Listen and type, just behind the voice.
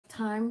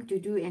time to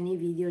do any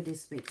video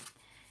this week,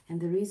 and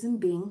the reason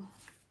being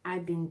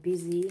I've been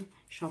busy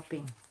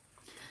shopping.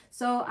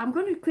 So I'm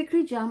going to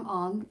quickly jump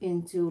on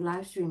into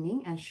live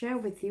streaming and share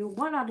with you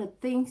what are the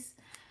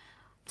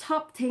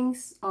top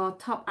things or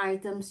top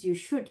items you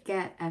should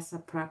get as a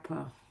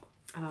prepper.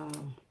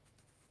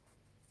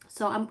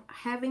 So I'm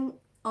having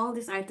all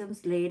these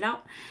items laid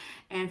out,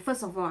 and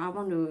first of all I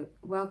want to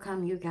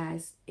welcome you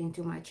guys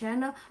into my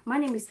channel. My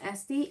name is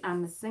Esty.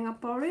 I'm a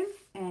Singaporean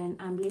and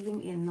I'm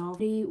living in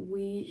Norway.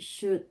 We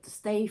should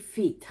stay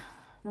fit,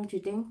 don't you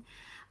think?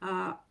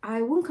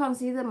 I won't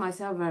consider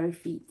myself very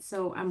fit,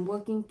 so I'm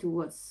working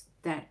towards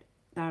that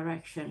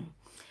direction.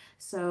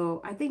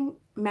 So I think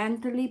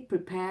mentally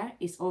prepared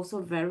is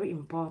also very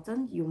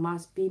important. You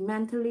must be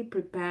mentally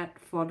prepared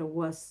for the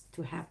worst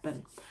to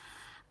happen.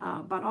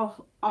 But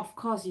of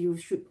course, you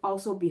should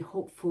also be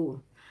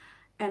hopeful.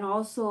 And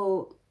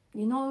also,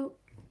 you know,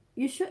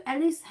 you should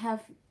at least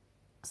have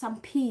some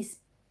peace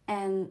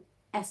and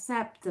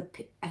accept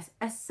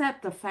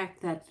the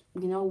fact that,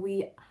 you know,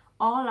 we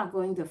all are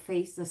going to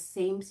face the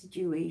same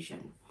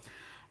situation.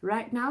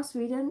 Right now,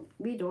 Sweden,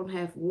 we don't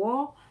have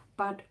war,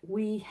 but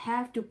we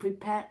have to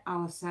prepare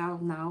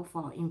ourselves now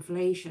for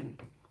inflation.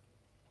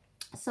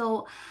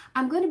 So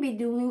I'm going to be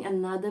doing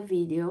another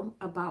video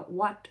about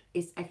what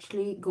is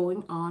actually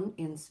going on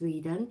in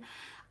Sweden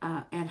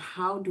and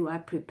how do I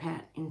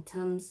prepare in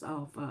terms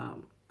of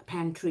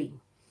pantry,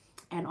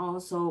 and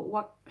also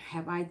what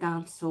have I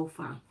done so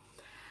far.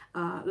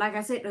 Like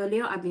I said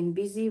earlier, I've been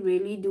busy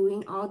really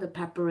doing all the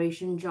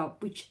preparation job,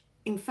 which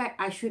in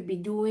fact I should be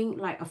doing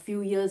like a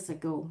few years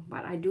ago,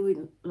 but I do it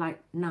like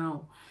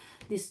now,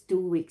 these 2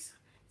 weeks.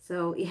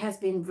 So it has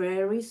been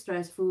very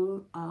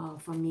stressful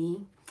for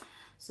me.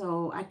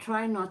 So I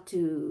try not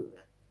to,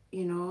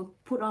 you know,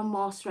 put on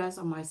more stress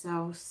on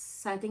myself,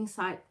 setting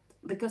aside,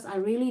 because I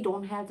really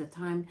don't have the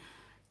time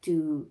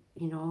to,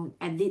 you know,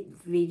 edit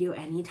video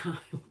anytime,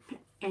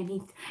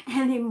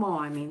 anymore,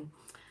 I mean.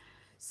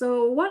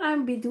 So what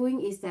I'll be doing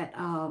is that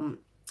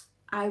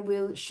I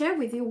will share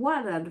with you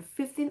what are the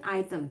 15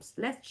 items.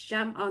 Let's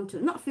jump on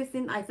to, not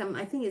 15 items,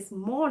 I think it's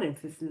more than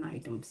 15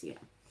 items here.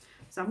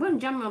 So I'm going to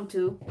jump on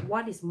to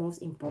what is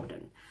most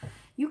important.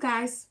 You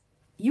guys,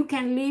 you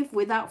can live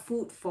without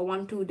food for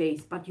 1-2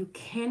 days, but you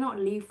cannot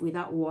live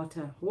without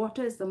water.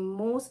 Water is the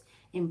most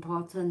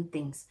important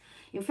things.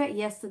 In fact,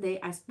 yesterday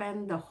I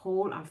spent the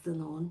whole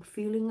afternoon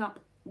filling up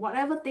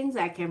whatever things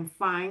I can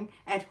find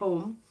at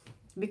home,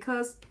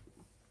 because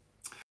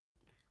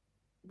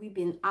we've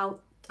been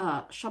out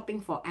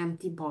shopping for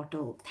empty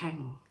bottle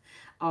tank,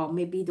 or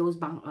maybe those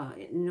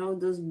you know,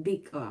 those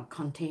big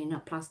container,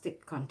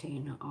 plastic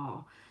container,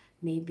 or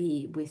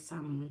maybe with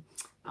some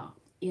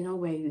you know,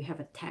 where you have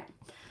a tap.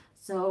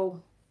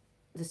 So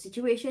the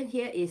situation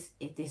here is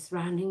it is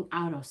running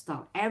out of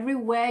stock.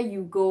 Everywhere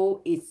you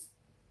go,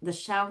 the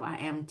shelves are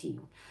empty.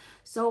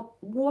 So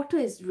water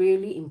is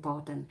really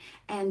important.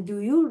 And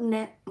do you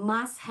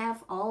must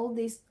have all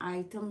these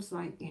items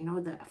like, you know,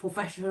 the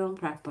professional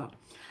prepper?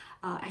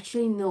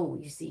 Actually, no,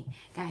 you see,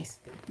 guys,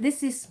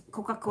 this is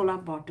Coca-Cola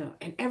bottle,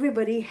 and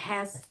everybody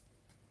has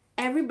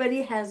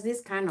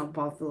this kind of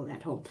bottle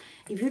at home.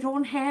 If you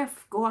don't have,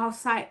 go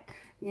outside,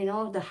 you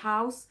know, the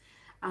house,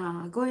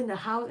 go in the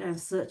house and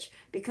search,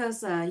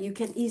 because you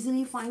can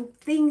easily find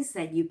things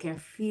that you can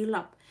fill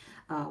up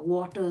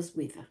waters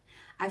with.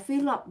 I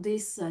fill up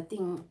this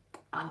thing,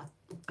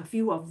 a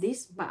few of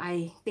this, but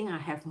I think I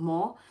have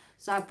more,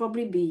 so I'll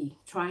probably be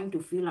trying to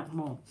fill up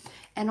more.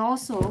 And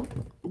also,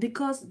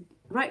 because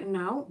right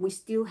now we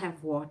still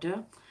have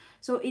water,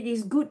 so it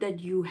is good that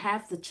you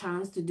have the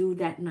chance to do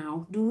that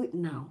now. Do it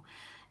now.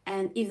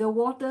 And if the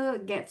water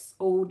gets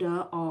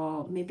older,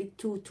 or maybe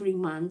 2-3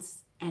 months,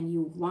 and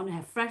you want to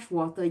have fresh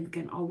water, you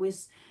can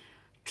always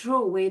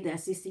throw away the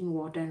existing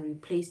water and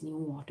replace new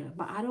water.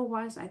 But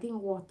otherwise, I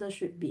think water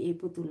should be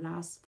able to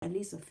last at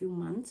least a few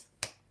months.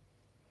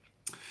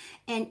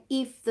 And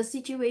if the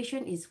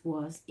situation is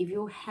worse, if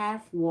you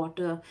have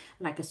water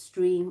like a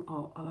stream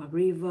or a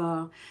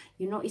river,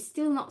 you know, it's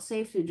still not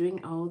safe to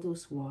drink all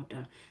those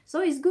water.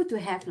 So it's good to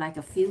have like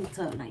a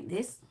filter like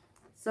this.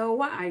 So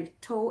what I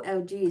told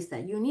LG is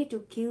that you need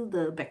to kill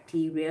the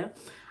bacteria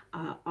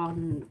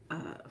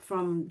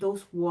from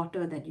those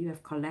water that you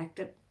have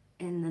collected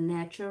in the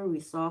natural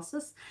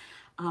resources.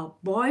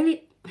 Boil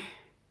it,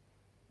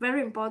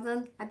 very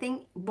important. I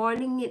think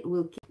boiling it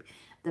will keep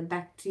the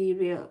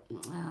bacteria,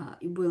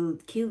 it will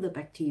kill the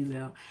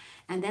bacteria.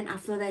 And then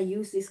after that,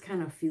 use this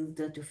kind of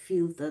filter to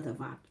filter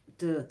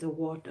the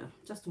water,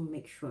 just to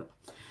make sure.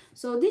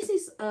 So this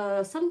is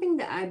something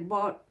that I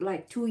bought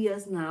like 2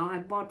 years now. I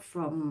bought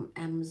from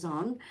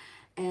Amazon,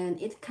 and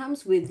it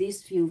comes with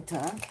this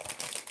filter,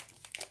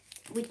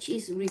 which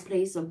is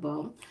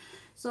replaceable.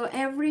 So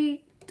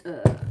every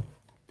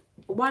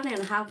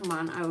 1.5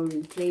 months I will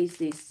replace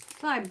this.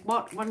 So I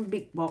bought one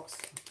big box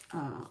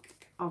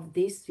of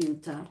this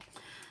filter,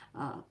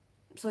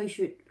 so it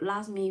should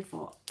last me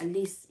for at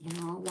least, you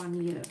know,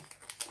 1 year.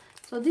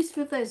 So this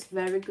filter is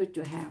very good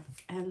to have,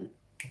 and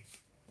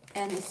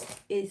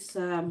it's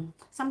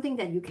something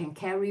that you can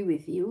carry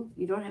with you.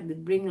 You don't have to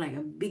bring like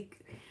a big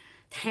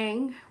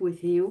hang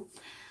with you.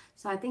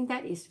 So I think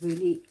that is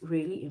really,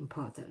 really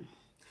important.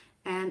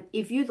 And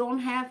if you don't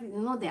have,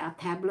 you know, there are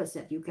tablets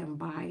that you can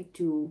buy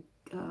to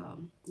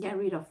get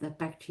rid of the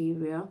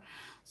bacteria.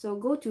 So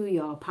go to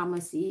your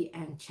pharmacy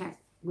and check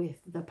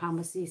with the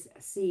pharmacist,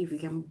 see if you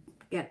can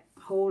get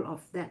hold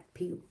of that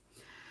pill.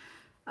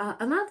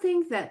 Another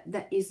thing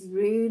that is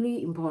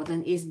really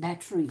important is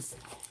batteries.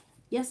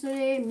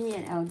 Yesterday, me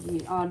and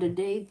LG, or the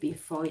day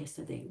before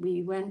yesterday,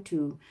 we went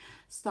to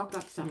stock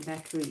up some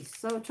batteries.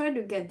 So try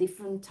to get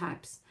different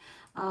types.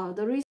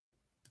 The reason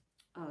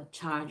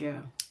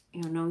charger,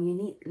 you know, you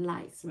need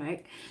lights,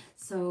 right?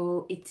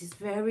 So it is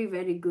very,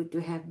 very good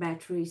to have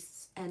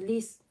batteries. At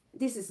least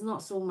this is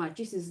not so much.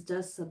 This is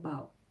just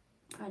about,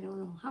 I don't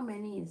know, how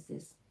many is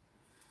this?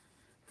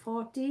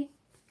 40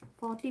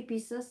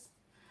 pieces.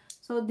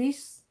 So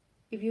this,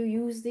 if you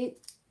use it,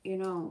 you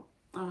know,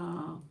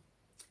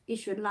 it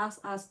should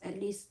last us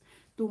at least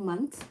 2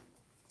 months,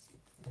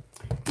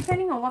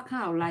 depending on what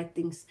kind of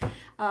lightings.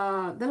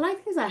 The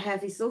lightings I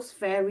have is those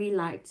fairy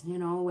lights, you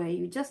know, where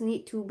you just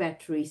need 2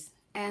 batteries.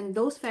 And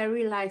those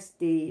fairy lights,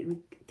 they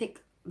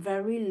take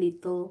very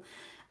little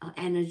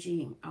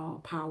energy or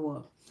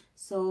power.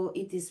 So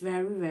it is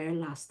very, very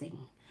lasting.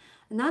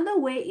 Another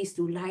way is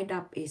to light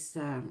up is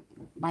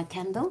by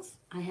candles.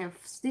 I have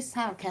this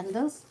type of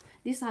candles.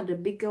 These are the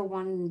bigger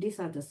one, these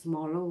are the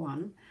smaller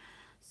one.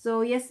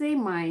 So yesterday,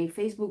 my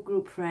Facebook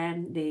group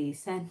friend, they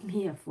sent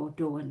me a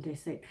photo and they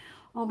said,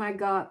 oh my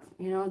God,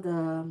 you know,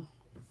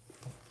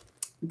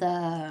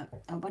 the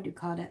what do you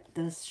call that?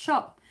 The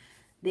shop,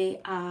 they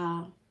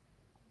are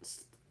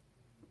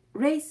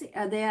raising,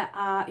 they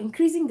are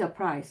increasing the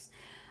price.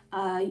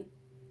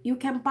 You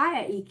can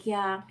buy at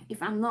IKEA,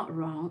 if I'm not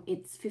wrong,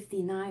 it's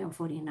 59 or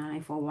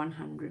 49 for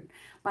 100.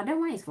 But that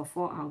one is for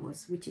 4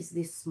 hours, which is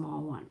this small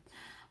one.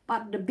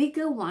 But the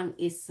bigger one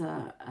is,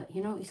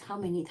 you know, is how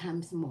many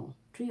times more?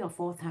 3 or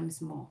 4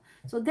 times more.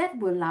 So that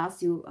will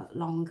last you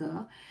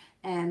longer.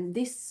 And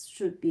this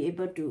should be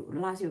able to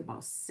last you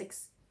about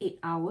 6-8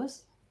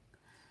 hours.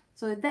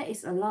 So that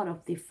is a lot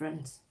of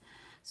difference.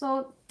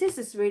 So this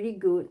is really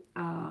good.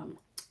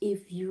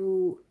 If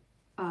you,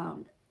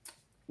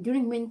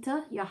 during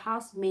winter, your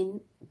house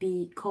may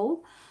be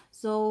cold.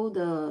 So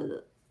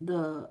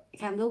the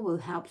candle will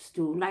help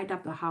to light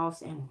up the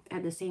house and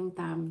at the same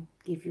time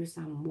give you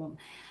some warmth,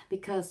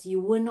 because you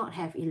will not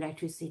have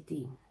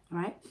electricity,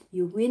 right?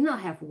 You will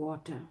not have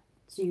water,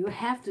 so you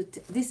have to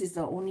this is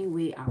the only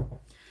way out.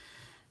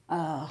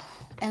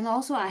 And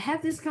also I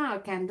have this kind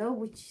of candle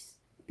which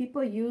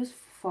people use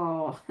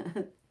for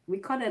we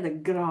call it a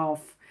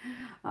grove,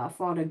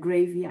 for the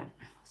graveyard.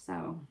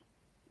 So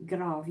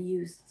grove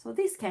use, so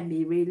this can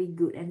be really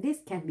good, and this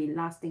can be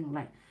lasting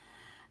like,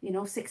 you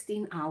know,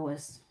 16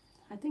 hours.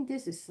 I think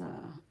this is,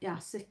 yeah,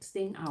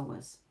 16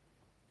 hours.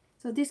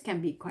 So this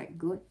can be quite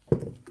good.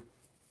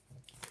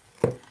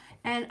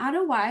 And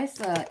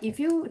otherwise, if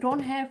you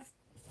don't have,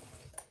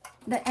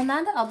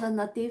 another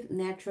alternative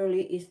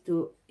naturally is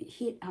to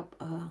heat up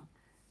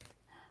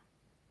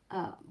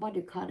what do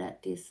you call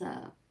that? This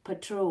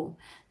petrol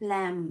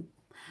lamp,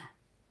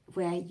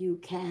 where you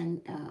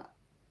can,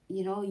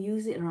 you know,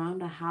 use it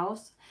around the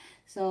house.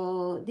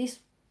 So this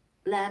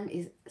lamp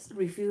is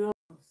refillable.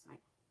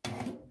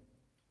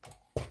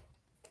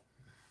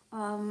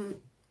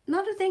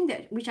 Another thing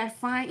that which I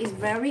find is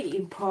very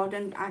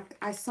important,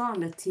 I saw on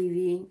the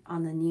TV,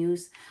 on the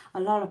news, a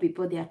lot of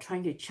people, they are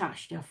trying to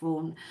charge their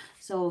phone.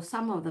 So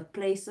some of the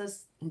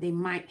places, they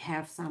might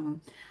have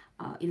some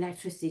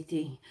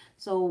electricity.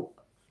 So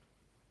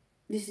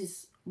this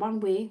is one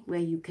way where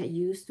you can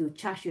use to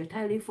charge your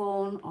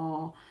telephone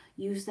or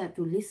use that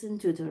to listen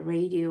to the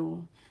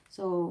radio.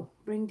 So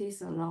bring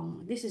this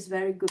along. This is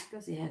very good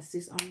because it has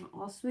this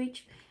on-off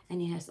switch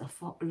and it has a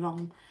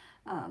long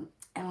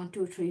 1,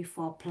 2, 3,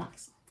 4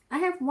 plugs. I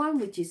have one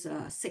which is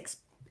 6,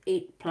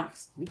 8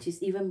 plugs, which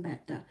is even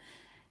better.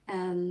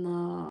 And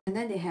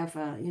then they have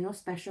a, you know,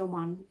 special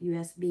one,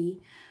 USB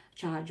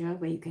charger,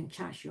 where you can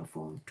charge your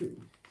phone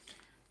too.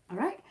 All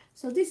right,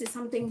 so this is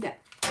something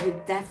that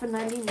you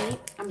definitely need.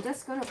 I'm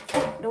just going to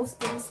put those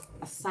things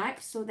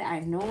aside so that I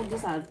know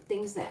these are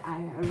things that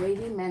I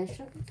already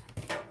mentioned.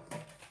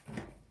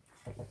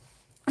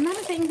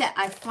 Another thing that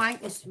I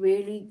find is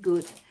really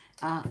good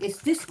is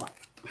this one.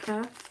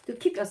 To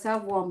keep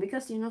yourself warm,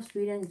 because you know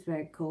Sweden is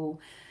very cold.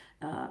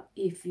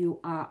 If you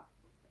are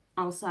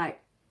outside,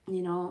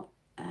 you know,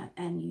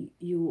 and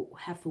you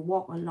have to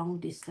walk a long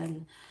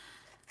distance,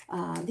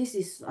 this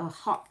is a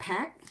hot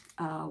pack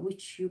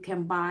which you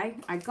can buy.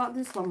 I got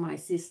this from my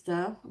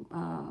sister.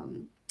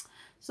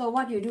 So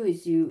what you do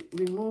is you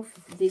remove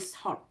this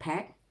hot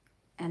pack,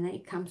 and then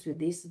it comes with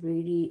this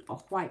really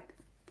white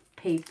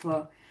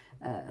paper,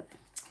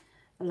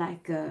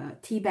 like a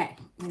tea bag,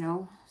 you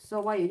know. So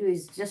what you do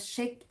is just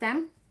shake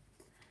them,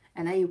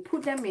 and then you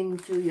put them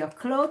into your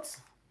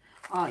clothes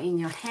or in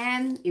your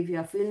hand if you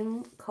are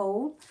feeling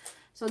cold.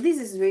 So this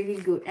is really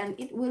good, and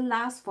it will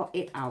last for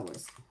 8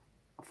 hours,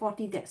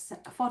 40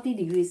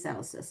 degrees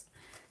Celsius.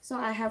 So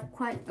I have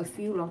quite a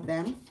few of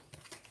them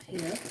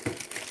here.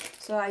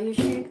 So I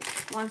usually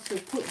want to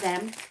put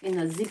them in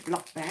a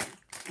Ziploc bag,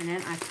 and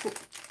then I put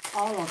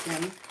all of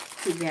them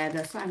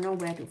together so I know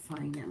where to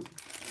find them.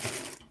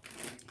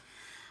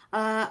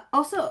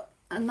 Also,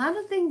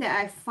 another thing that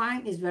I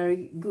find is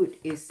very good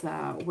is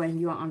when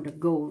you are on the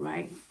go,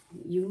 right?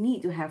 You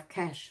need to have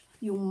cash.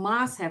 You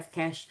must have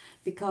cash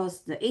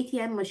because the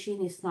ATM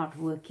machine is not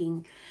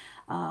working.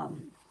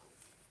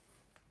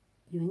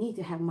 You need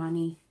to have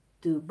money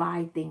to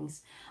buy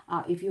things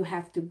if you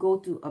have to go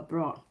to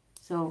abroad.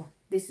 So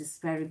this is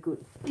very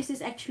good. This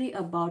is actually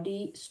a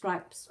body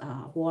stripes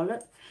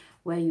wallet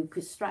where you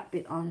could strap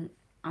it on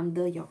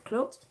under your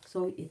clothes,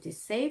 so it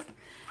is safe.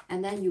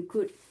 And then you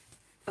could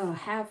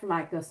have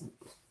like a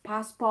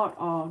passport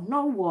or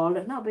no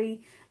wallet.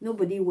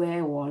 Nobody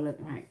wear wallet,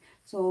 right?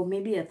 So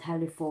maybe a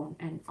telephone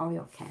and all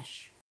your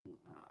cash.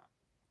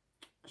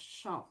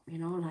 Shop, you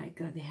know, like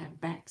they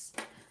have bags.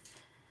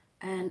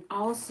 And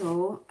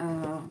also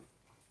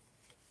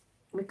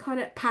we call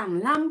it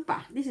pan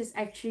lampa. This is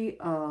actually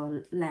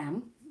a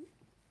lamp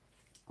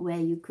where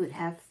you could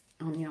have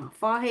on your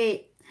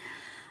forehead,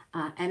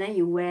 and then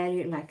you wear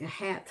it like a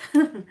hat.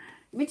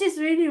 Which is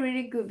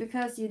really good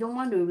because you don't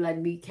want to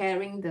like be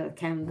carrying the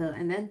candle,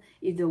 and then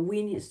if the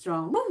wind is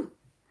strong, boom,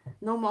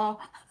 no more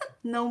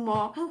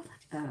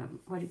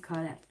what do you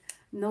call that,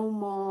 no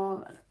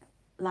more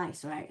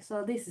lights, right?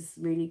 So this is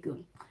really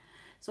good,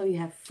 so you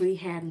have free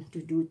hand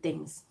to do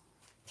things.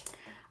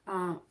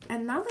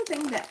 Another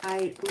thing that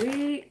I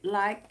really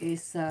like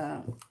is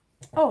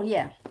oh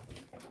yeah,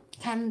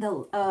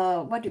 candle,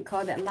 what do you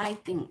call that,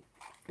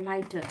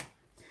 lighter.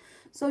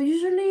 So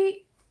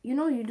usually, you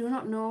know, you do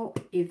not know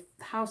if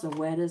how's the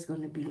weather is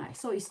going to be like.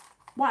 So it's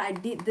what I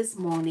did this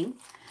morning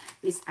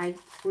is I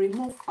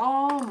removed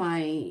all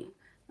my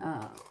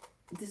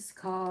this is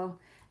called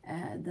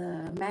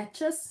the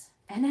matches,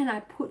 and then I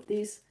put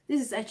this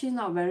is actually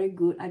not very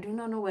good. I do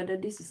not know whether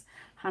this is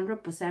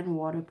 100%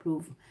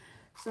 waterproof,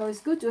 so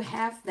it's good to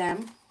have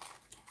them.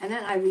 And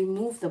then I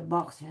remove the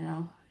box, you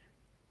know,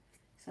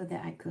 so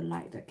that I could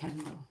light the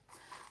candle.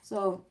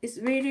 So it's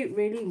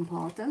really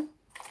important.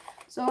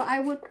 So I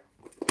would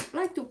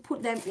like to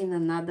put them in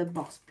another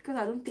box because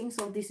I don't think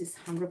so this is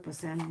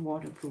 100%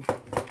 waterproof.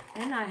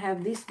 And I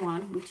have this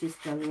one, which is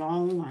the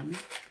long one,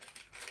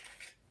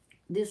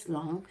 this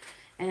long,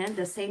 and then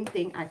the same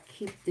thing, I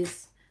keep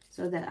this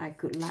so that I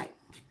could light.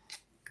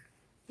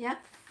 Yeah,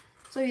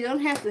 so you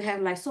don't have to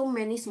have like so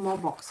many small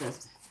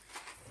boxes.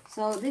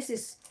 So this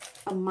is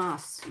a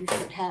must you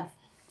should have.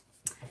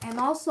 And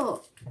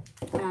also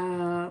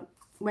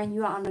when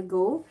you are on the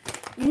go,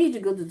 you need to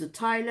go to the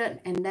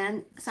toilet, and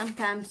then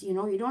sometimes, you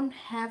know, you don't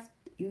have,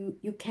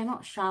 you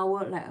cannot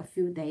shower like a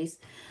few days.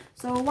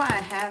 So what I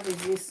have is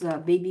this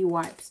baby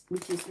wipes,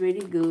 which is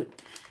really good,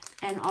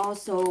 and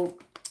also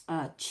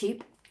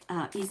cheap,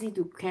 easy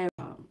to carry,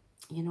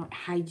 you know,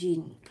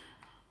 hygiene.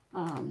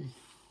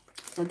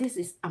 So this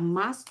is a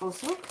must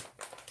also.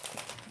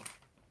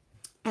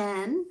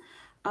 And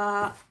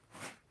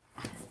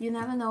you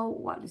never know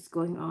what is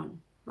going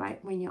on,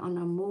 right, when you're on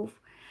a move,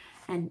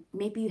 and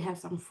maybe you have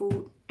some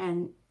food,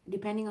 and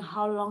depending on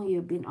how long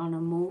you've been on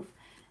a move,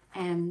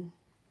 and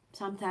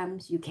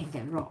sometimes you can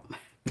get robbed.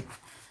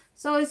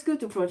 So it's good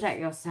to protect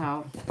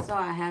yourself. So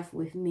I have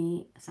with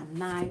me some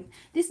knife.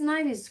 This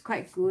knife is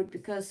quite good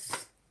because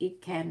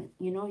it can,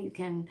 you know, you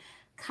can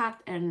cut,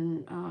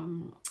 and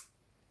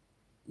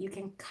you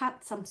can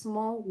cut some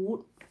small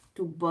wood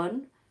to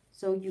burn,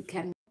 so you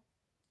can.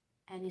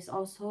 And it's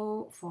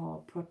also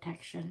for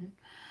protection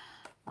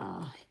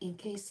in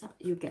case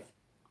you get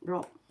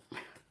robbed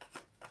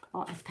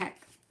or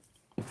attacked.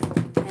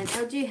 And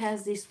LG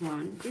has this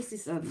one. This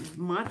is a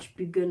much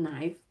bigger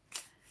knife.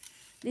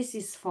 This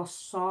is for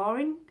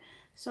sawing.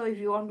 So if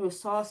you want to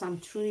saw some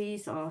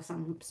trees or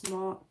some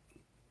small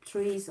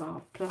trees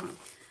or plant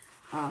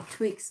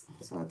twigs,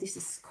 so this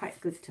is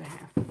quite good to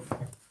have.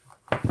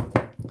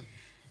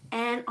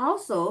 And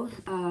also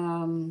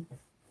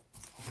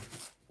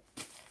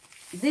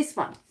this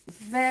one,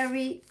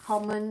 very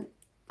common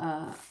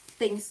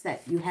things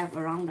that you have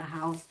around the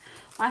house.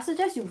 I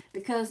suggest you,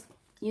 because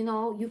you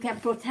know, you can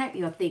protect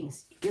your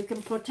things. You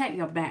can protect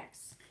your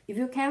bags. If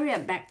you carry a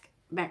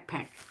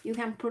backpack, you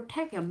can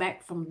protect your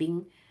bag from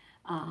being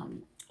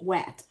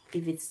wet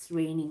if it's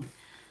raining.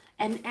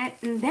 And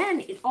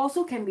then it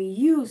also can be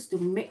used to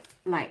make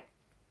like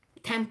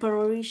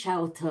temporary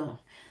shelter.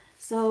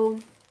 So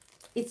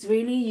it's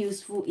really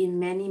useful in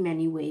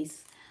many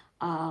ways.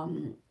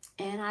 And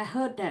I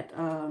heard that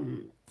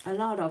a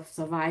lot of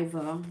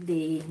survivors,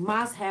 they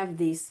must have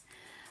this.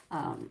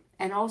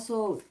 And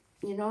also,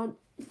 you know,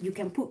 you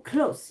can put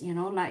clothes, you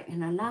know, like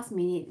in the last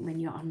minute when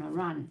you're on a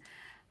run,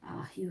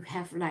 you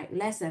have like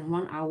less than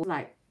 1 hour,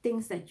 like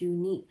things that you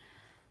need.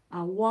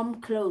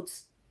 Warm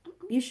clothes,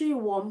 usually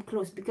warm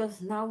clothes, because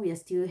now we are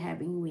still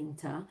having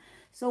winter.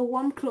 So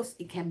warm clothes,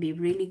 it can be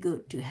really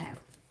good to have.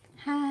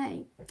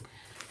 Hi.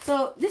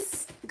 So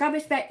this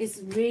garbage bag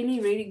is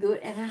really good,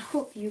 and I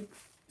hope you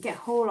get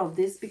hold of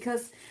this,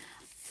 because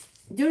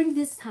during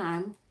this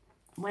time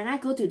when I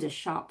go to the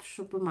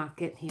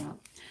supermarket here,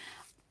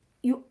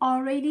 you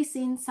already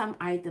seen some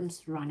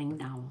items running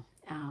down.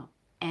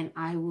 and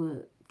I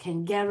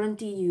can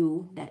guarantee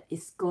you that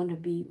it's going to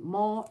be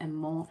more and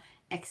more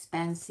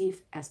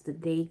expensive as the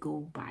day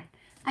go by.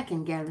 I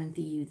can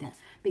guarantee you that,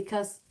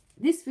 because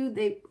these few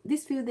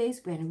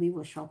days when we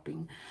were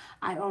shopping,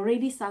 I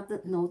already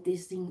started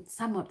noticing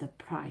some of the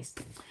price.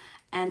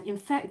 And in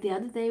fact, the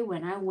other day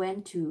when I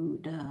went to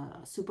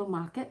the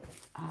supermarket,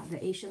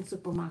 the Asian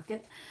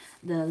supermarket,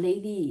 the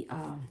lady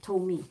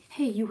told me,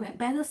 hey, you had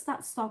better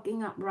start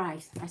stocking up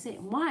rice. I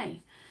said,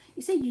 why?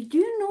 He said, do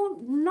you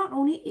know not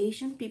only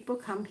Asian people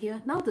come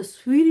here, now the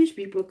Swedish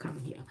people come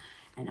here.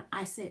 And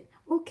I said,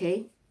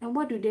 okay, and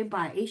what do they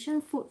buy?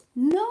 Asian food?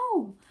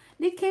 No,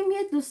 they came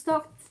here to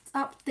stock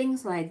up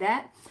things like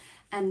that.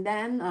 And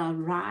then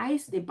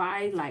rice, they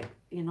buy like,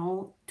 you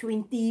know,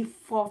 20,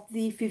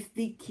 40,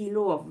 50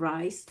 kilo of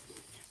rice,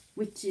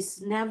 which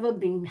is never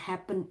been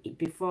happened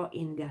before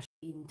in their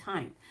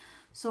time.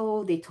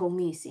 So they told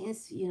me,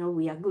 since, you know,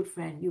 we are good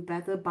friends, you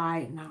better buy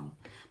it now.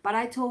 But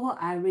I told her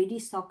I already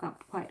stock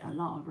up quite a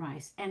lot of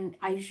rice. And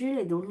I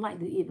usually don't like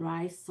to eat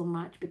rice so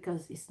much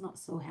because it's not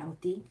so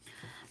healthy.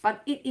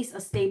 But it is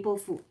a staple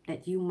food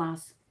that you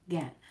must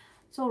get.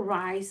 So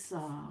rice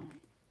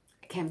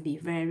can be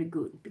very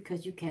good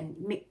because you can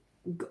make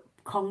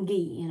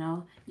congee, you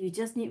know. You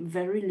just need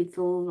very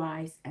little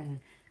rice and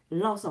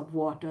lots of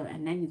water,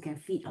 and then you can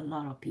feed a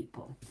lot of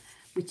people,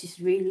 which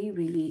is really,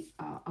 really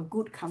a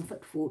good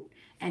comfort food.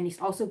 And it's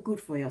also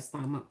good for your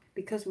stomach,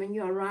 because when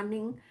you are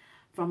running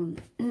from,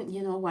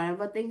 you know,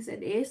 whatever things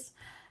it is,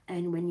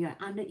 and when you're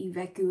under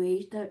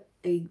evacuation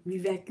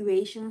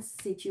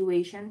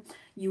situation,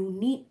 you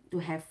need to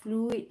have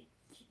fluid.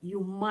 You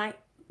might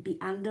be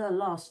under a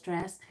lot of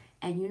stress,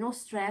 and you know,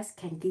 stress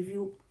can give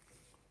you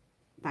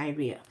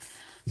diarrhea.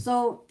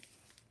 So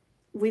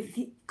with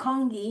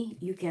congee,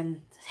 you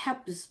can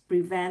help to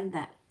prevent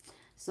that.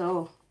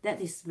 So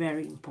that is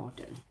very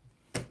important.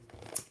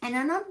 And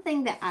another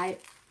thing that I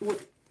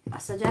would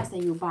suggest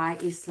that you buy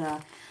is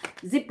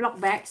Ziploc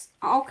bags,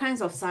 all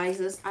kinds of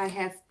sizes. I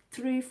have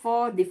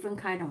 3-4 different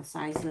kind of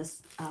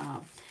sizes.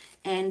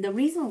 And the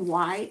reason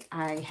why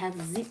I have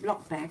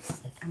Ziploc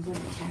bags, I'm going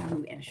to tell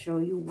you and show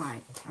you why.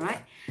 All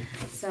right.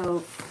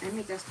 So let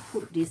me just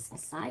put this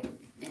aside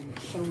and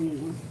show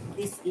you.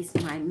 This is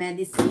my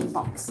medicine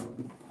box.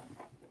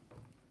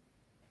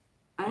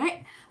 All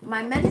right.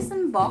 My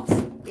medicine box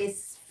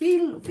is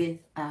filled with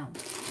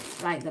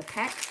like the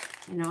pack,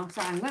 you know.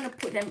 So I'm going to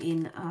put them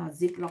in a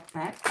Ziploc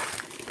bag.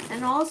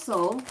 And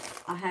also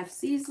I have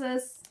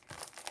scissors.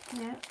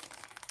 Yeah.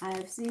 I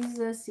have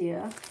scissors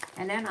here,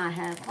 and then I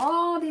have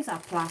all these are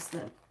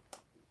plaster.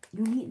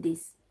 You need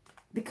this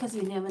because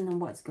you never know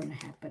what's going to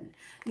happen.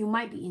 You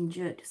might be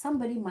injured.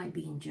 Somebody might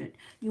be injured.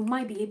 You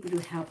might be able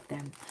to help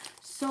them.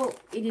 So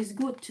it is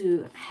good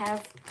to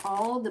have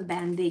all the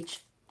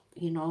bandage,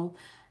 you know,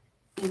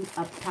 in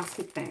a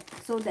plastic bag,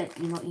 so that,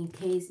 you know, in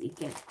case it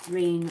gets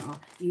rain or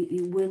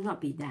it will not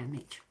be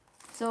damaged.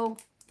 So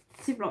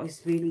Ziploc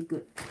is really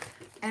good.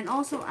 And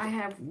also I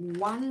have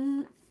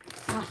one.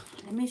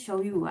 Let me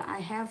show you. I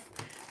have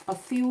a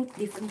few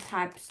different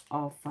types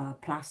of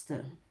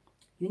plaster.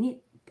 You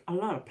need a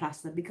lot of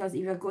plaster because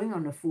if you're going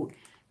on the foot,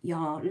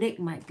 your leg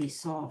might be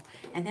sore,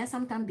 and then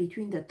sometimes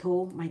between the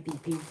toe might be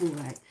painful,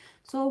 right?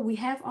 So we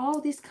have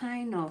all this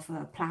kind of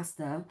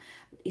plaster.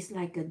 It's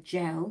like a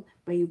gel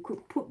where you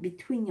could put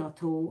between your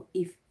toe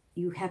if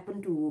you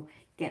happen to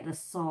get a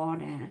sore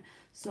there.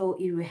 So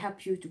it will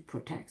help you to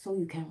protect so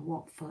you can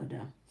walk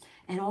further.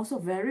 And also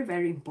very,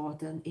 very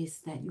important is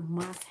that you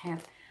must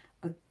have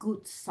a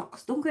good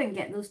socks. Don't go and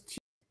get those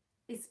cheap.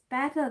 It's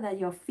better that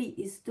your feet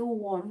is still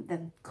warm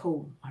than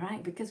cold, all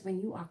right? Because when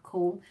you are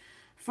cold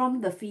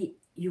from the feet,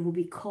 you will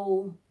be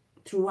cold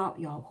throughout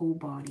your whole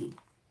body.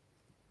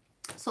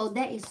 So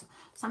that is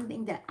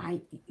something that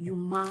you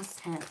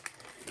must have.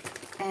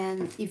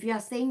 And if you are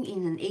staying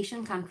in an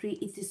Asian country,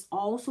 it is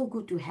also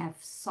good to have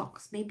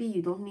socks. Maybe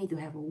you don't need to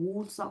have a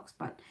wool socks,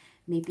 but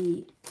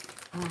maybe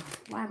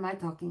why am I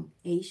talking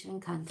Asian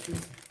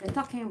countries? We're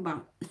talking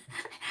about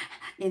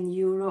in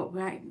Europe,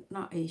 right?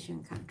 Not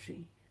Asian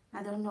country.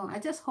 I don't know. I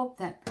just hope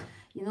that,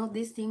 you know,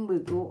 this thing will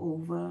go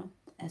over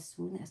as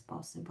soon as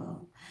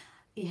possible.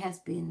 It has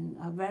been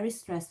a very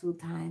stressful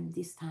time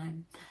this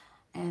time,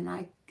 and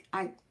I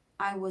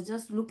was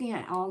just looking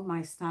at all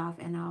my stuff,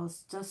 and I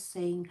was just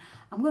saying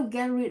I'm going to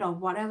get rid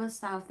of whatever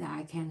stuff that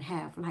I can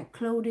have, like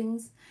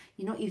clothing.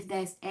 You know, if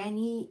there's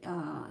any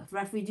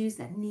refugees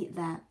that need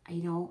that,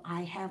 you know,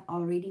 I have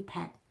already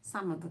packed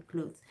some of the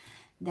clothes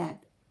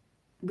that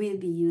will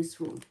be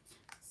useful.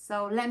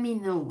 So let me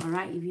know, all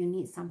right, if you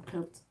need some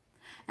clothes.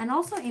 And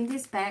also in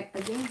this bag,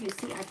 again, you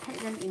see I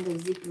packed them in the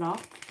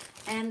Ziploc.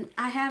 And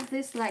I have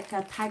this like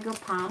a tiger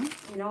palm,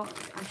 you know,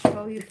 I'll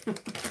show you.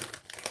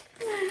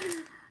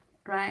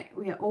 Right,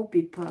 we are old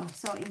people.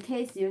 So in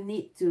case you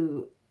need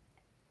to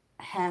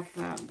have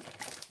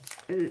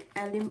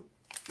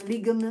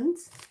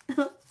ligaments,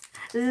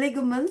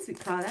 ligaments we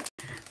call it.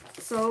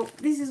 So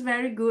this is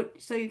very good.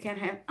 So you can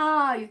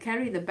have, you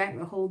carry the bag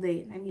the whole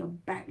day and your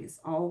back is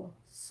all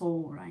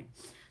sore, right?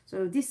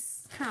 So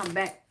this kind of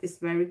bag is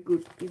very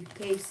good in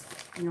case,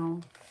 you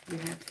know, you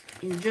have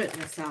injured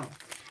yourself.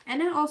 And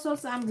then also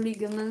some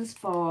ligaments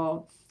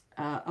for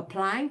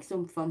applying,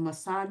 some for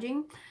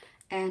massaging,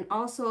 and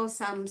also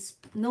some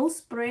nose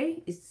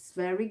spray is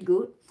very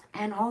good,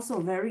 and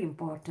also very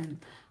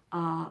important,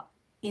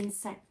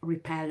 insect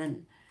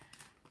repellent.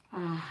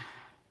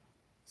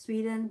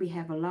 Sweden, we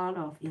have a lot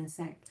of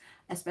insect,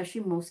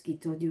 especially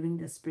mosquito during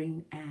the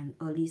spring and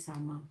early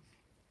summer.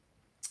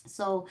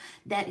 So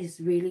that is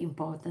really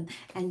important.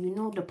 And you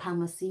know, the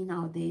pharmacy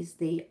nowadays,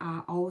 they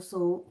are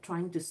also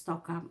trying to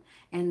stock up,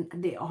 and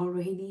they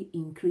already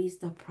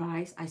increased the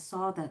price. I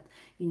saw that,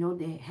 you know,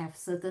 they have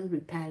certain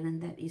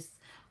repellent that is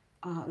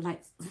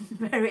like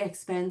very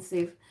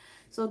expensive.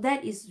 So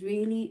that is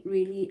really,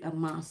 really a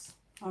must.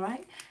 All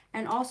right.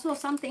 And also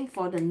something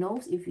for the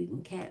nose, if you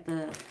can get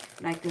the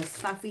like a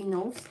stuffy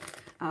nose,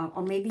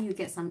 or maybe you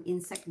get some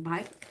insect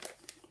bite.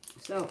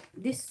 So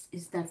this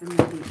is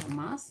definitely a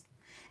must.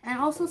 And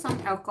also some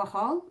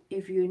alcohol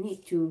if you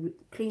need to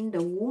clean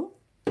the wound.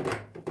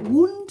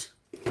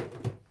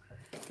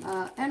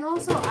 And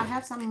also I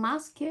have some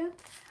mask here.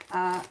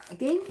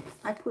 Again,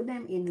 I put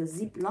them in the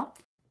Ziploc.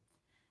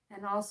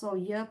 And also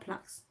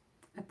earplugs.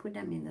 I put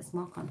them in a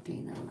small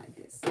container like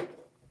this.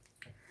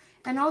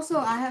 And also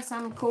I have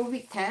some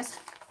COVID test.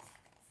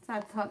 So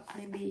I thought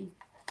maybe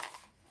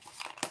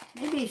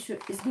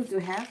it's good to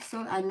have,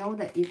 so I know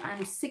that if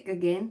I'm sick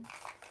again,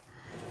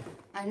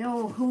 I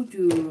know who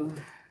to,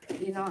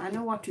 you know, I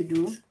know what to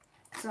do,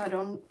 so I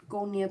don't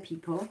go near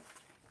people,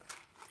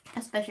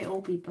 especially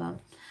old people.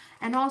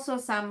 And also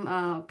some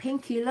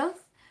painkillers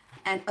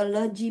and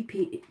allergy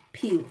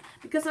pill,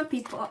 because some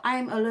people,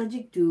 I'm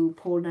allergic to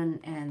pollen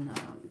and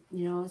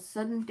you know,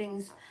 certain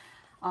things,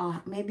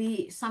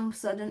 maybe some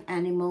certain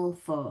animal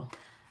fur.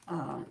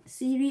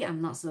 Siri,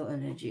 I'm not so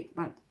allergic,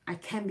 but I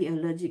can be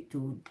allergic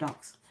to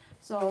dogs.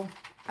 So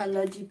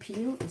allergy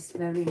pill is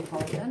very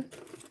important.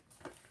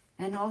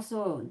 And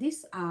also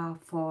these are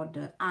for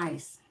the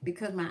eyes,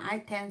 because my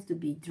eye tends to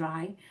be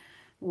dry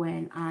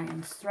when I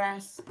am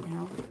stressed, you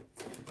know.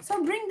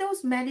 So bring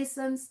those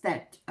medicines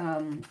that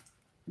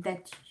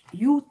that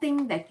you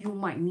think that you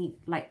might need,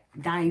 like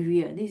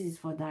diarrhea. This is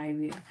for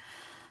diarrhea.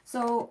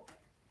 So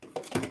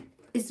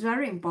it's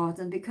very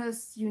important,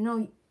 because you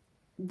know,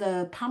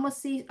 the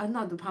pharmacy,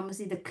 not the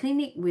pharmacy, the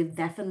clinic will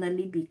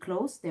definitely be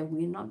closed. There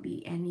will not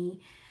be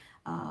any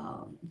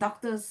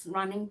doctors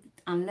running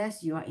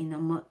unless you are in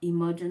an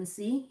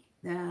emergency.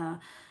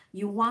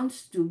 You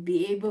want to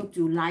be able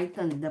to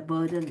lighten the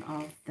burden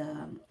of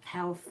the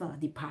health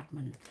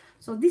department.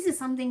 So this is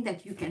something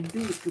that you can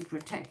do to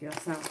protect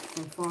yourself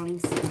from falling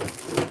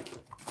sick.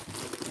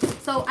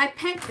 So I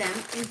pack them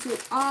into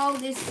all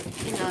this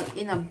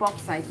in a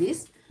box like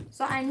this.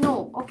 So I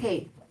know,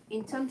 okay,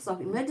 in terms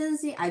of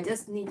emergency, I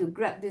just need to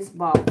grab this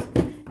box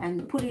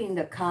and put it in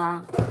the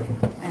car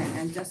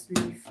and just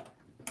leave.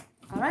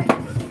 All right.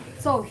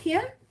 So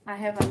here I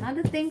have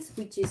another thing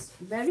which is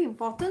very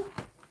important.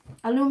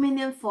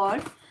 Aluminum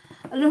foil.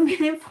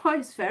 Aluminum foil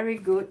is very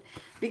good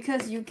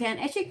because you can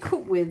actually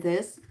cook with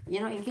this, you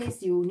know, in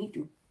case you need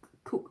to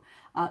cook,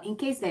 in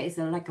case there is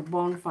like a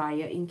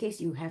bonfire, in case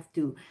you have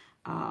to,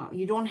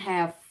 you don't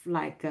have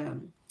like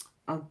a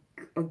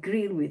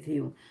grill with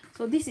you.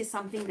 So this is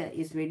something that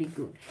is really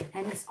good,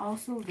 and it's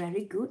also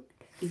very good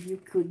if you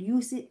could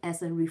use it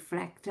as a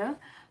reflector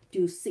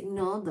to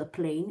signal the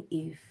plane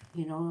if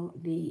you know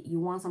you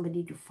want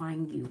somebody to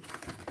find you.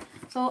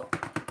 So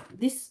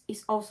this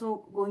is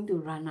also going to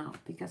run out,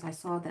 because I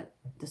saw that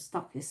the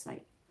stock is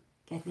like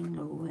getting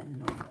lower and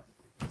lower.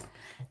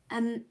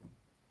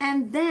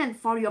 And then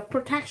for your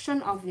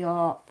protection of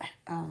your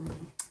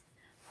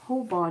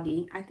whole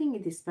body, I think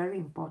it is very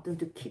important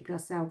to keep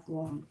yourself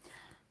warm.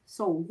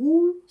 So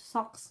wool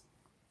socks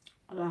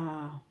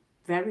are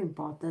very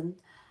important.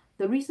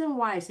 The reason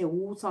why I say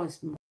wool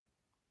socks is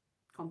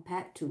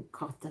compared to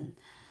cotton,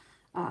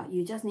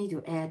 you just need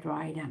to air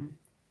dry them,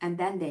 and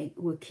then they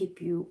will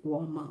keep you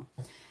warmer.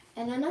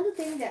 And another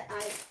thing that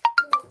I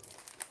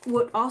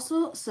would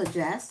also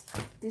suggest,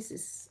 this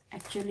is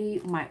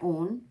actually my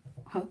own,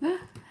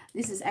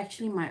 this is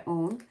actually my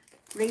own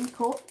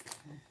raincoat.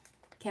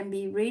 Can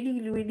be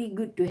really, really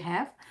good to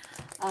have.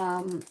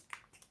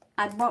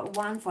 I bought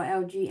one for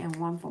LG and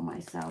one for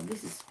myself.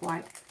 This is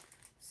white.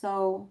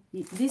 So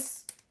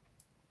this,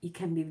 it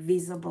can be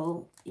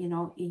visible, you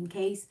know, in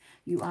case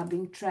you are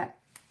being trapped,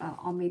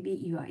 or maybe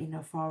you are in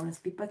a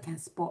forest, people can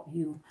spot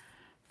you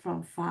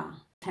from far,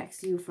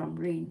 protects you from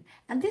rain.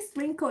 And this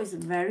raincoat is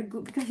very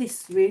good because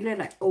it's really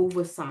like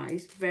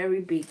oversized,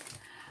 very big.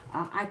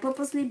 I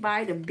purposely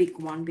buy the big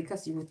one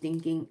because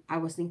I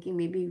was thinking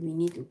maybe we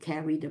need to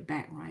carry the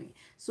bag, right?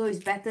 So it's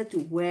better to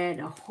wear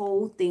the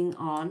whole thing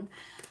on.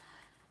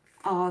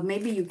 Or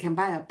maybe you can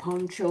buy a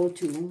poncho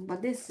too,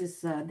 but this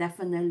is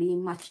definitely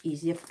much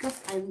easier, because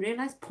I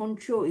realized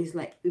poncho is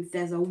like, if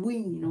there's a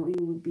wind, you know,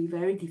 it would be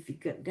very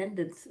difficult. Then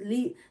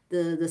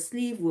the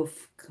sleeve will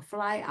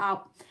fly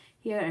up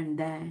here and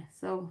there,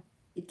 so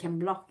it can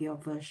block your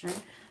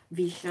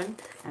vision.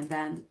 And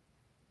then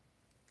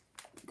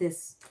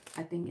this,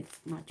 I think it's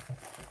much.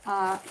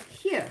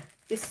 Here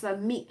is a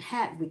meat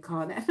hat, we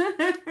call that.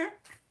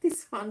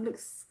 This one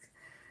looks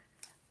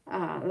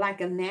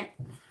like a net.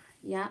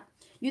 Yeah,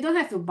 you don't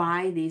have to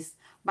buy this,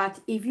 but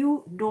if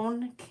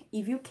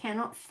you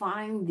cannot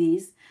find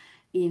this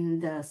in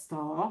the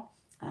store,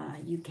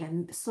 you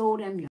can sew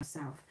them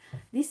yourself.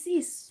 This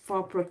is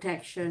for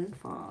protection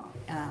for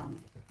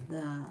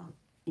the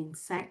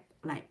insect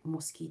like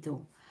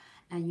mosquito,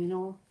 and you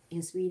know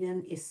in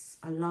Sweden it's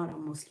a lot of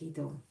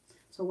mosquito.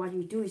 So what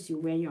you do is you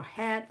wear your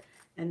hat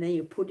and then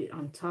you put it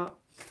on top.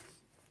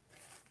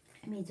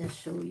 Let me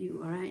just show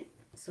you, all right,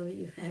 so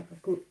you have a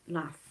good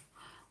laugh.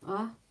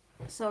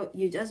 So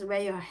you just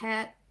wear your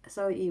hat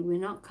so it will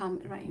not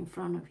come right in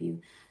front of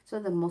you, so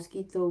the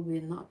mosquito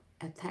will not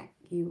attack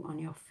you on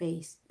your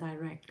face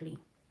directly.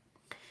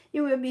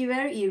 It will be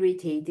very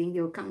irritating.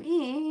 They'll come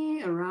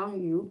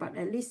around you, but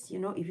at least you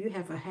know if you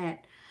have a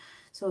hat,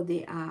 so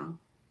they are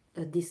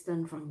a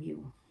distance from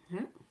you.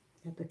 Yeah?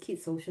 You have to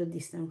keep social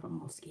distance from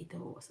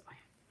mosquitoes.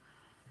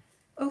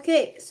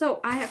 Okay, so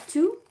I have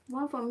two,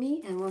 one for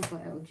me and one for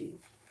LG.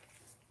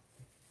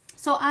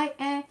 So I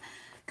am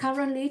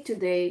currently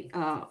today,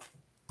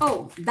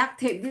 oh, duct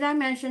tape. Did I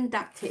mention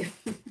duct tape?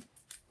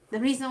 The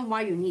reason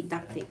why you need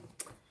duct tape.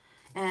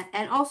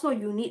 And also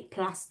you need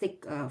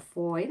plastic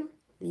foil,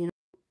 you know.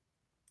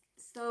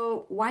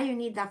 So why you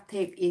need duct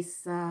tape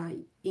is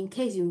in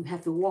case you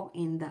have to walk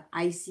in the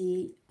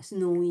icy,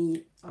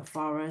 snowy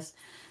forest.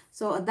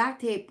 So a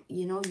duct tape,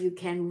 you know, you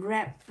can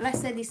wrap,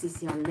 let's say this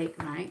is your leg,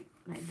 right?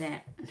 Like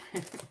that.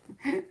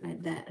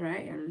 Like that,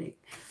 right? Your leg.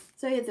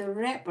 So you have to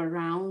wrap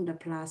around the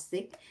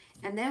plastic,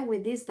 and then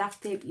with this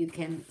duct tape you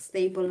can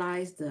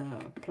stabilize the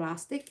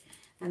plastic,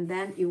 and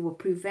then it will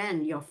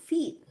prevent your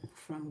feet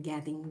from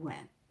getting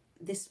wet.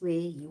 This way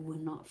you will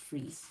not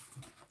freeze.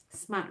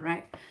 Smart,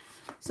 right?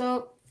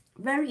 So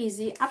very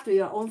easy, up to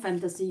your own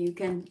fantasy. You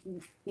can,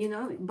 you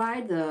know,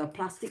 buy the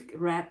plastic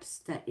wraps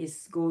that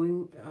is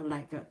going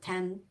like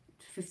 10-15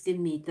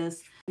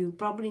 meters. You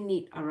probably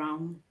need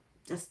around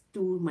just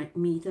 2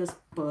 meters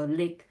per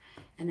leg,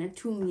 and then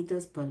 2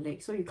 meters per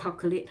leg. So you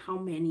calculate how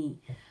many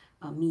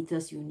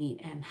meters you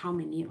need and how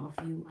many of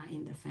you are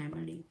in the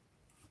family.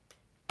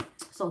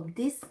 So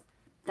this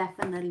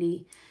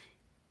definitely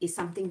is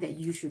something that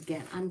you should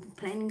get. I'm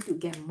planning to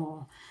get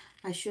more.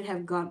 I should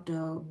have got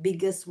the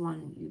biggest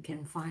one you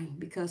can find,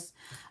 because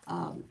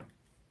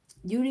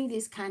during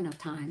this kind of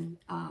time,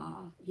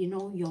 you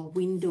know, your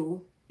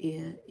window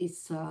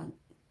is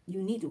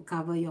you need to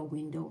cover your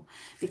window,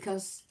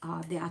 because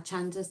there are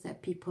chances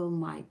that people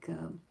might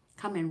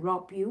come and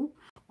rob you,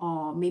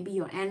 or maybe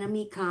your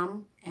enemy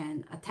come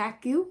and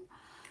attack you,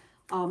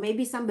 or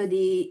maybe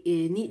somebody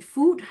need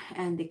food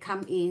and they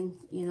come in,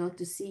 you know,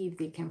 to see if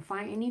they can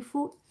find any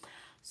food.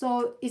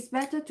 So it's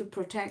better to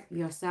protect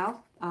yourself,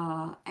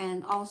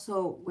 and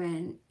also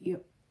when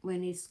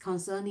it's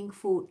concerning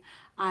food,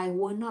 I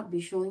will not be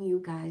showing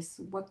you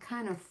guys what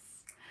kind of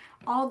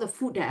all the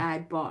food that I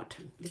bought,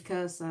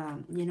 because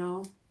you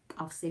know,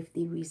 of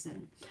safety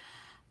reason.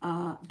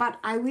 But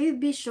I will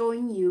be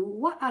showing you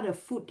what are the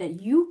food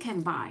that you can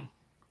buy.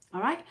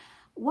 All right,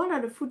 what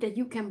are the food that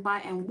you can buy,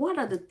 and what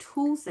are the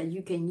tools that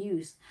you can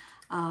use.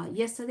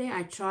 Yesterday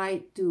I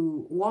tried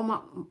to warm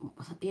up,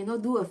 you know,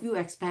 do a few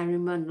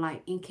experiments,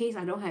 like in case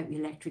I don't have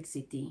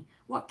electricity,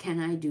 what can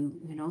I do,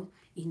 you know,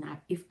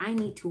 if I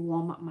need to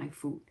warm up my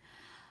food.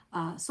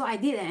 So I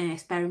did an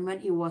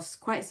experiment. It was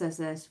quite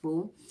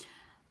successful.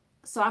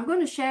 So I'm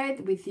going to share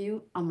it with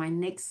you on my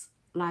next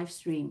live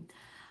stream.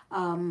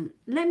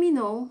 Let me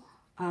know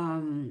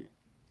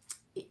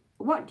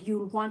what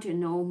you want to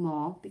know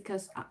more,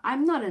 because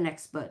I'm not an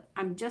expert.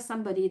 I'm just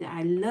somebody that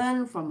I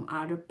learned from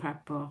other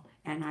prepper,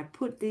 and I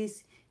put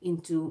this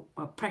into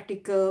a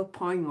practical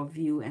point of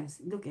view and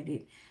look at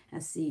it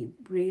and see,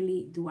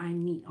 really, do I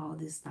need all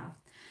this stuff?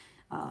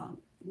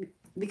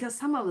 Because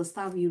some of the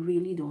stuff you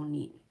really don't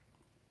need.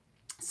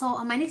 So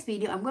on my next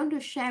video, I'm going to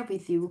share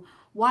with you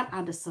what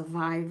are the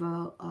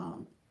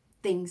survival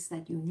things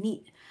that you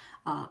need,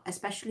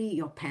 especially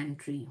your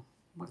pantry.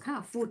 What kind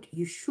of food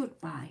you should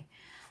buy.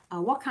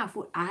 What kind of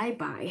food I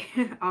buy,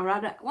 or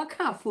rather, what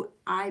kind of food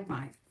I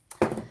buy.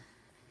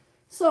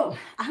 So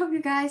I hope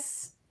you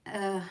guys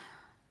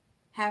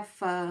have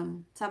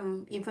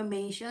some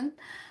information,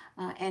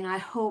 and I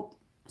hope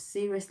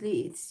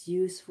seriously it's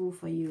useful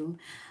for you.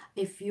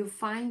 If you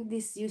find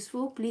this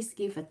useful, please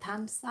give a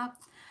thumbs up,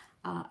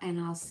 and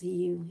I'll see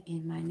you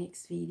in my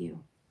next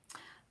video.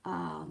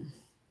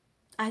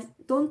 I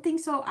don't think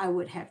so I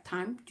would have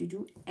time to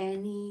do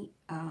any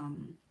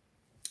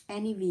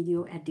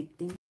video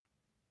editing.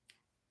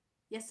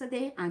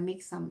 Yesterday I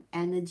make some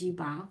energy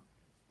bar.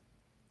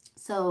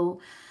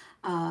 So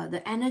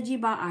the energy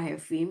bar I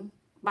have filmed,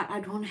 but I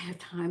don't have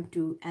time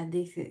to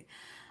edit it.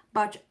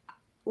 But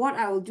what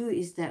I will do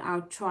is that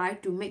I'll try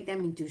to make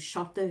them into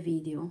shorter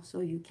video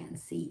so you can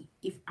see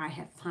if I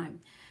have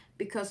time.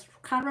 Because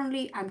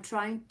currently I'm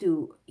trying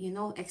to, you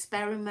know,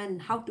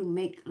 experiment how to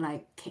make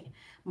like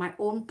my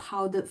own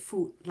powdered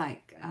food,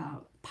 like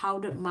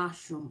powdered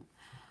mushroom,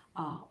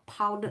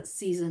 powdered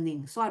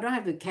seasoning. So I don't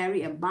have to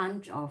carry a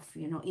bunch of,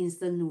 you know,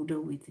 instant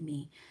noodle with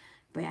me,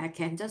 but I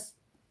can just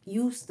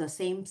use the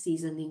same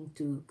seasoning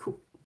to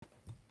cook.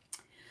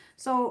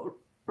 So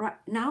right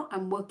now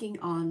I'm working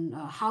on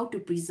how to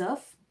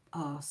preserve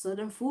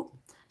certain food.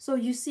 So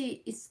you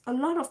see, it's a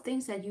lot of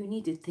things that you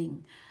need to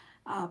think.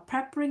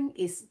 Prepping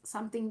is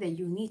something that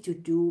you need to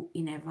do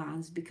in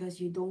advance because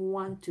you don't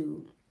want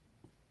to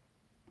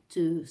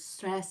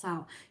stress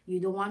out. You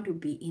don't want to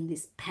be in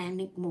this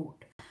panic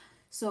mode.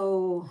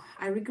 So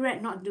I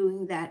regret not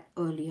doing that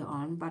earlier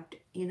on, but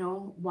you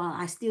know, while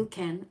I still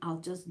can,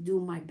 I'll just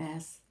do my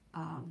best,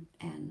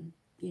 and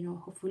you know,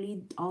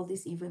 hopefully all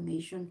this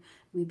information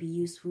will be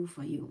useful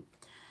for you.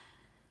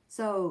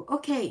 So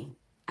okay,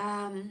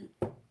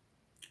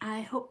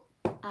 I hope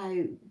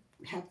I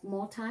have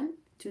more time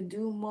to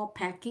do more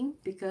packing,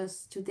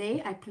 because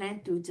today I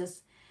plan to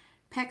just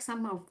pack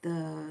some of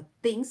the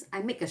things.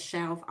 I make a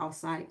shelf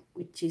outside,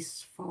 which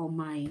is for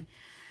my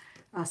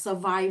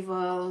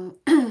survival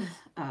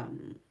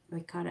we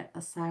call it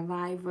a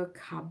survival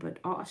cupboard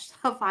or a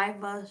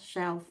survival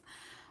shelf,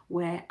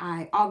 where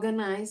I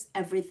organize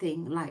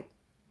everything, like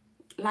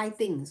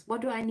lightings.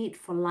 What do I need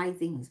for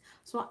lightings?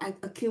 So I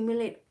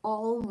accumulate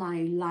all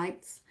my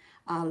lights,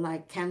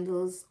 like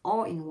candles,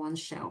 all in one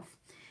shelf.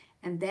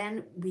 And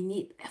then we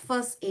need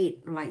first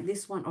aid, like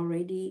this one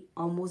already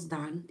almost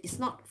done. It's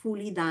not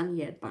fully done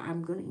yet, but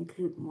I'm going to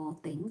include more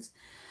things.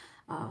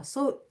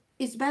 So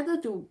it's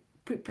better to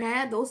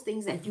prepare those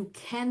things that you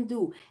can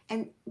do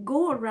and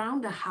go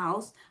around the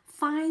house,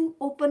 find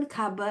open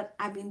cupboard.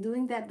 I've been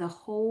doing that the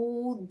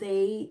whole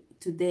day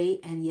today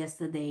and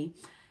yesterday.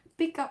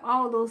 Pick up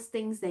all those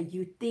things that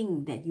you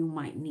think that you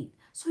might need,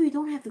 so you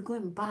don't have to go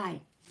and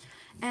buy.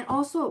 And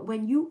also,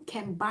 when you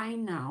can buy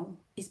now,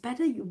 it's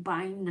better you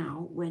buy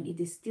now when it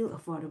is still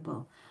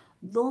affordable.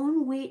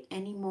 Don't wait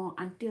anymore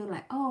until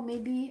like, oh,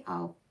 maybe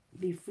I'll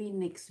be free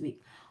next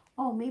week.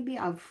 Oh, maybe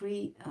I'll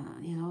free,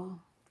 you know.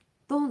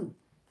 Don't.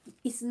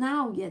 It's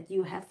now yet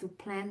you have to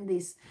plan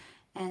this.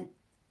 And,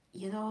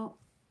 you know,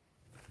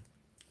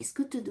 it's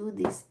good to do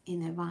this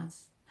in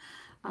advance.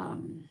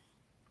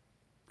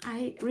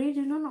 I really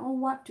don't know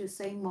what to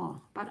say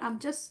more, but I'm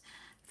just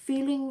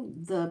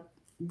feeling the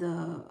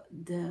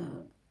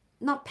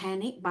not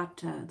panic,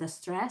 but the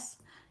stress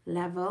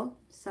level.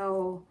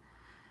 So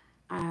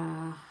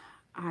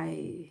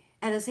I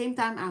at the same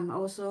time, I'm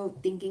also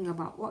thinking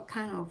about what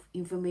kind of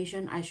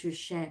information I should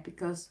share,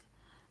 because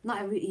not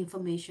every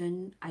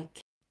information I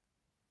can.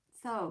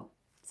 So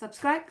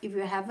subscribe if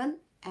you haven't,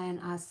 and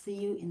I'll see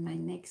you in my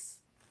next.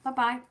 Bye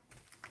bye.